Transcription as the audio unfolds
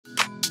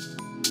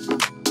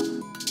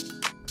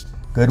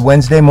Good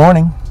Wednesday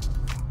morning.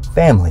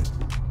 Family.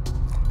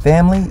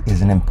 Family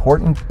is an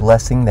important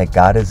blessing that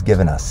God has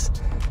given us.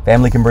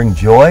 Family can bring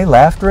joy,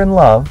 laughter, and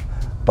love,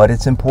 but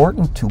it's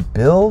important to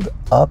build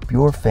up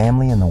your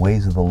family in the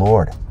ways of the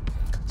Lord.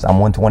 Psalm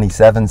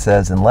 127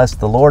 says, "Unless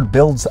the Lord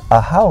builds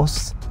a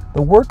house,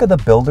 the work of the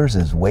builders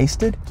is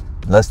wasted.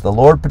 Unless the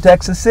Lord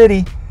protects a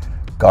city,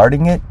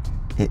 guarding it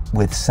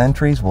with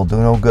sentries will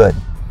do no good."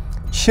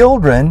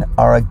 Children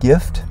are a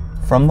gift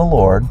from the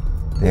Lord.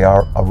 They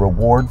are a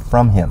reward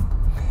from Him.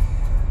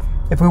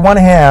 If we want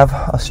to have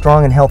a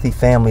strong and healthy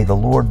family, the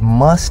Lord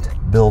must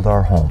build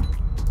our home.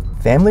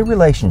 Family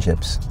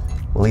relationships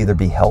will either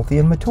be healthy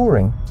and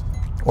maturing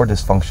or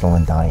dysfunctional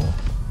and dying.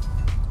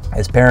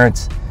 As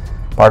parents,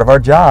 part of our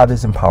job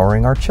is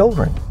empowering our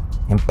children.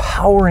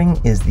 Empowering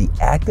is the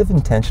active,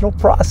 intentional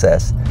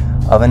process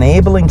of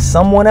enabling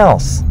someone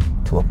else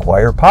to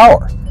acquire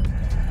power.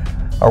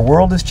 Our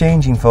world is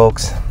changing,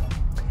 folks,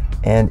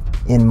 and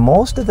in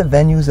most of the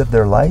venues of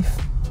their life,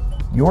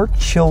 your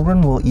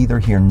children will either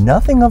hear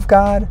nothing of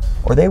God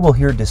or they will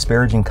hear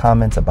disparaging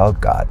comments about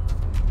God.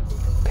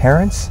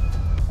 Parents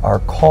are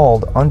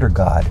called under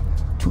God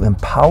to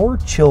empower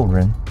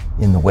children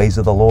in the ways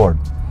of the Lord.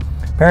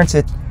 Parents,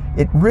 it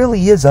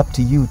really is up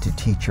to you to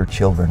teach your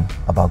children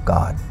about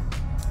God.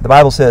 The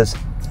Bible says,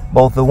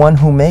 "Both the one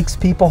who makes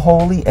people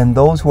holy and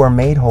those who are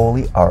made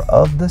holy are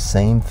of the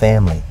same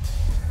family."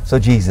 So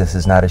Jesus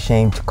is not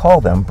ashamed to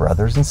call them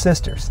brothers and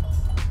sisters.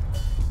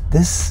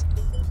 This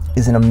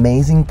is an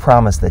amazing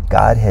promise that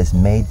God has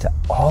made to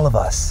all of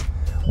us.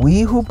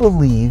 We who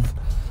believe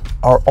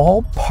are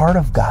all part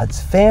of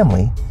God's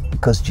family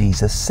because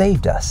Jesus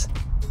saved us,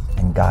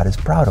 and God is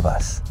proud of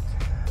us.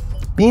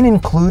 Being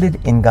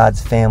included in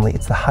God's family,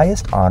 it's the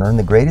highest honor and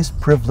the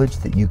greatest privilege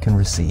that you can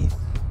receive.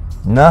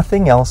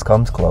 Nothing else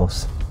comes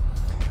close.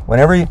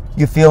 Whenever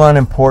you feel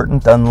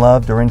unimportant,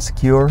 unloved, or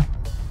insecure,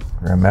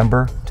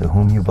 remember to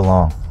whom you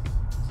belong.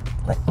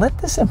 Let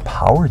this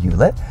empower you.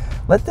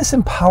 Let this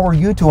empower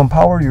you to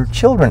empower your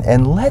children,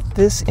 and let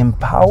this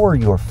empower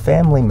your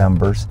family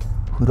members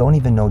who don't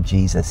even know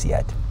Jesus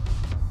yet.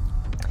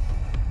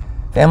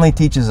 Family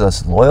teaches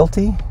us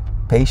loyalty,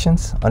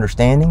 patience,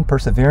 understanding,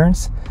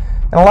 perseverance,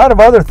 and a lot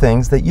of other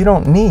things that you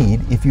don't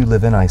need if you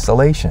live in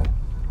isolation.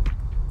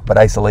 But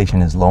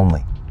isolation is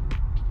lonely.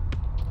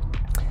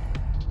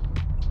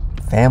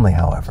 Family,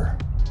 however,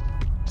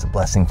 is a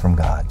blessing from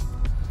God.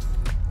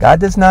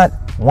 God does not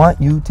want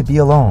you to be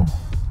alone.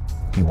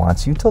 He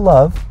wants you to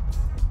love.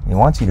 He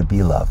wants you to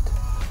be loved.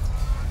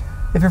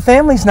 If your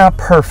family's not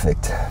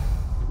perfect,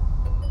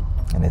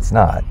 and it's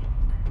not,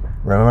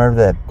 remember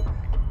that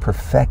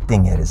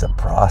perfecting it is a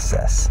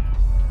process.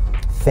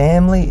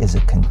 Family is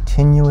a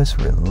continuous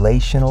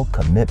relational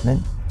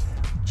commitment,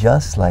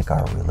 just like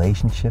our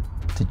relationship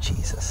to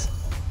Jesus.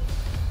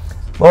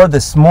 Lord,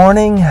 this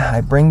morning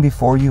I bring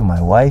before you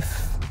my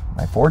wife,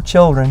 my 4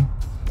 children,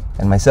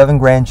 and my 7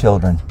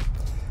 grandchildren.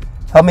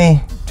 Help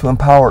me to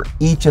empower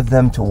each of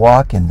them to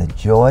walk in the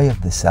joy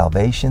of the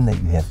salvation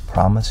that you have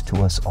promised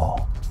to us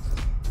all.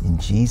 In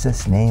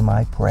Jesus' name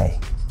I pray.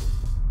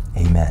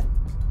 Amen.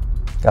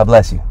 God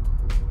bless you.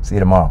 See you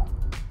tomorrow.